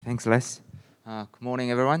Thanks, Les. Good morning,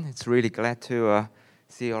 everyone. It's really glad to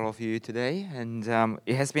see all of you today. And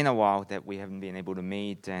it has been a while that we haven't been able to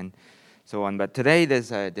meet and so on. But today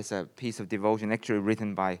there's a piece of devotion actually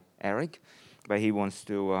written by Eric, but he wants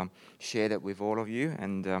to share that with all of you,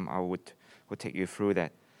 and I would take you through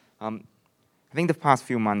that. I think the past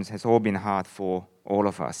few months has all been hard for all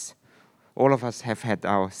of us. All of us have had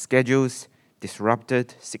our schedules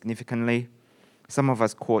disrupted significantly. Some of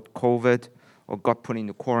us caught COVID or got put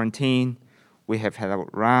into quarantine. We have had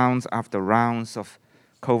rounds after rounds of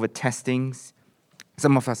COVID testings.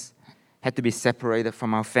 Some of us had to be separated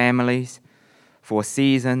from our families for a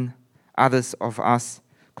season. Others of us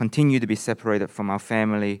continue to be separated from our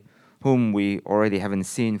family, whom we already haven't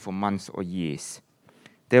seen for months or years.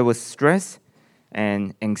 There was stress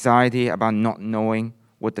and anxiety about not knowing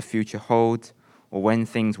what the future holds or when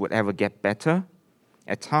things would ever get better.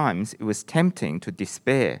 At times, it was tempting to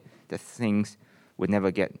despair that things would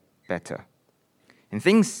never get better. And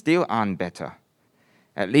things still aren't better,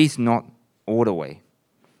 at least not all the way.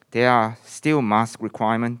 There are still mask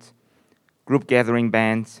requirements, group gathering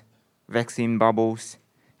bans, vaccine bubbles,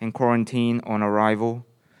 and quarantine on arrival.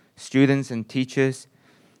 Students and teachers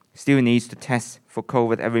still need to test for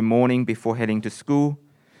COVID every morning before heading to school.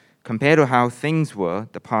 Compared to how things were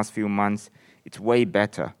the past few months, it's way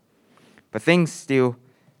better. But things still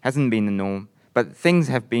hasn't been the norm. But things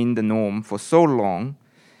have been the norm for so long.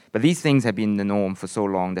 But these things have been the norm for so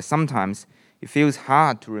long that sometimes it feels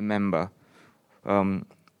hard to remember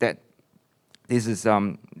that this is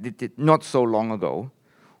not so long ago.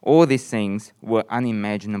 All these things were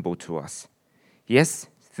unimaginable to us. Yes,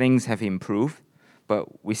 things have improved,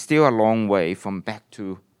 but we're still a long way from back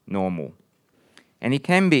to normal. And it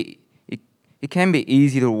can be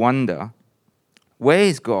easy to wonder, where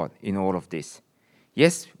is God in all of this?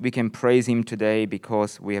 Yes, we can praise Him today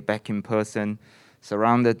because we are back in person,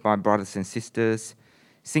 surrounded by brothers and sisters,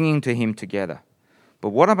 singing to Him together.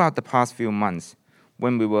 But what about the past few months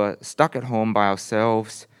when we were stuck at home by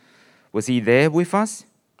ourselves? Was He there with us?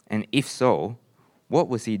 And if so, what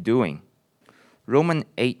was He doing? Romans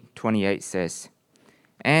 8:28 says,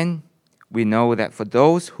 "And we know that for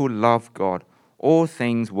those who love God, all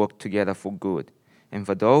things work together for good, and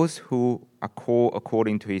for those who are called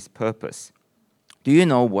according to His purpose." Do you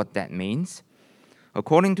know what that means?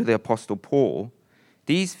 According to the Apostle Paul,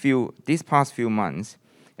 these past few months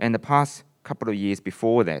and the past couple of years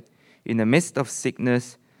before that, in the midst of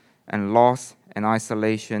sickness and loss and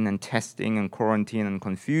isolation and testing and quarantine and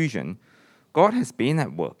confusion, God has been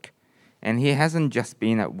at work. And He hasn't just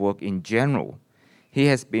been at work in general. He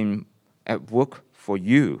has been at work for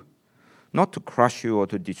you, not to crush you or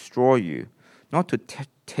to destroy you, not to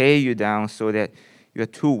tear you down so that you are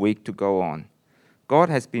too weak to go on. God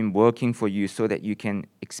has been working for you so that you can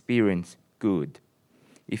experience good.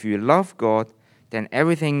 If you love God, then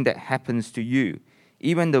everything that happens to you,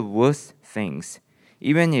 even the worst things,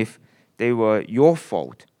 even if they were your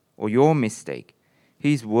fault or your mistake,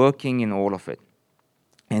 He's working in all of it.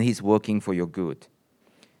 And He's working for your good.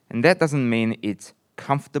 And that doesn't mean it's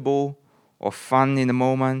comfortable or fun in the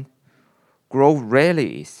moment. Growth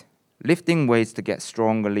rarely is. Lifting weights to get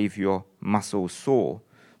stronger leave your muscles sore.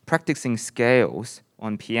 Practicing scales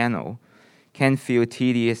on piano can feel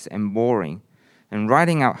tedious and boring. And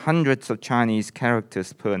writing out hundreds of Chinese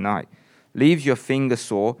characters per night leaves your fingers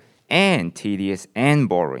sore and tedious and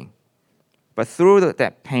boring. But through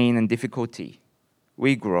that pain and difficulty,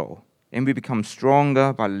 we grow. And we become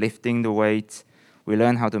stronger by lifting the weights. We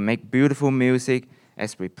learn how to make beautiful music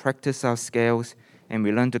as we practice our scales, and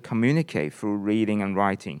we learn to communicate through reading and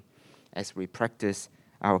writing as we practice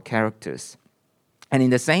our characters. And in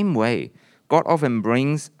the same way, God often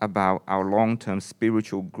brings about our long-term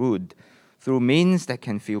spiritual good through means that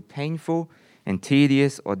can feel painful and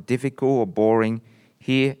tedious or difficult or boring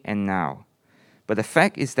here and now. But the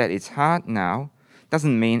fact is that it's hard now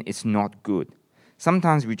doesn't mean it's not good.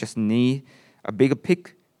 Sometimes we just need a bigger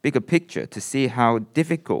picture to see how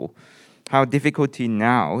difficulty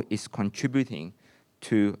now is contributing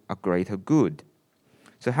to a greater good.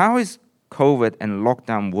 So how is COVID and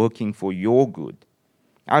lockdown working for your good?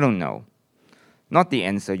 I don't know. Not the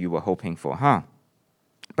answer you were hoping for, huh?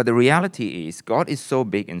 But the reality is God is so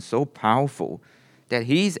big and so powerful that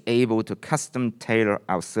He's able to custom tailor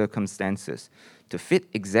our circumstances to fit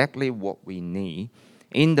exactly what we need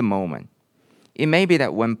in the moment. It may be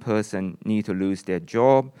that one person needs to lose their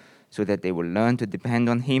job so that they will learn to depend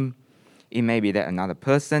on Him. It may be that another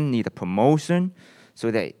person needs a promotion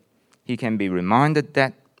so that he can be reminded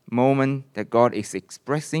that moment that God is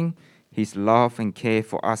expressing His love and care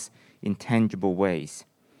for us in tangible ways.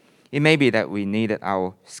 It may be that we needed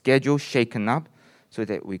our schedule shaken up so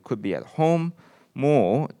that we could be at home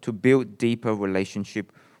more to build deeper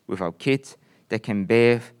relationship with our kids that can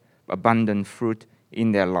bear abundant fruit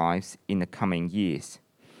in their lives in the coming years.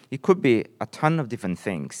 It could be a ton of different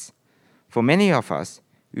things. For many of us,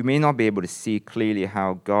 we may not be able to see clearly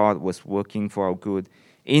how God was working for our good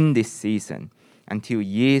in this season until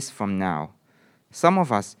years from now. Some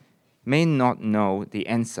of us may not know the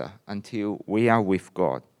answer until we are with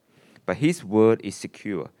God. But His word is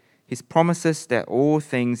secure. His promises that all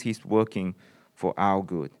things He's working for our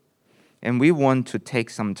good. And we want to take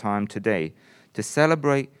some time today to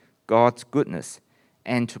celebrate God's goodness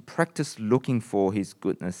and to practice looking for His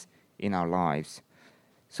goodness in our lives.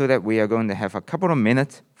 So that we are going to have a couple of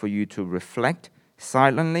minutes for you to reflect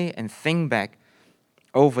silently and think back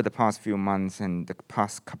over the past few months and the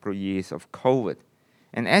past couple of years of COVID.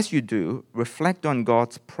 And as you do, reflect on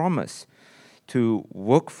God's promise to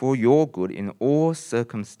work for your good in all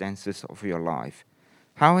circumstances of your life.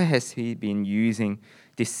 How has He been using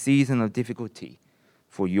this season of difficulty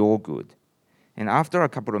for your good? And after a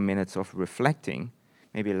couple of minutes of reflecting,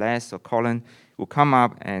 maybe Les or Colin will come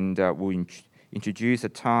up and will introduce a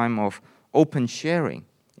time of open sharing.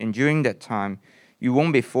 And during that time, you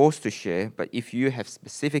won't be forced to share, but if you have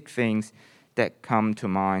specific things that come to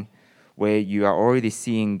mind where you are already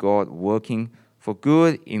seeing God working for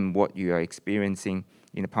good in what you are experiencing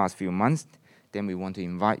in the past few months, then we want to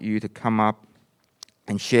invite you to come up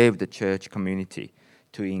and share with the church community,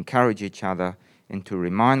 to encourage each other and to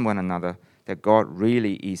remind one another that God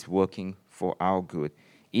really is working for our good,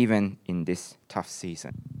 even in this tough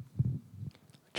season.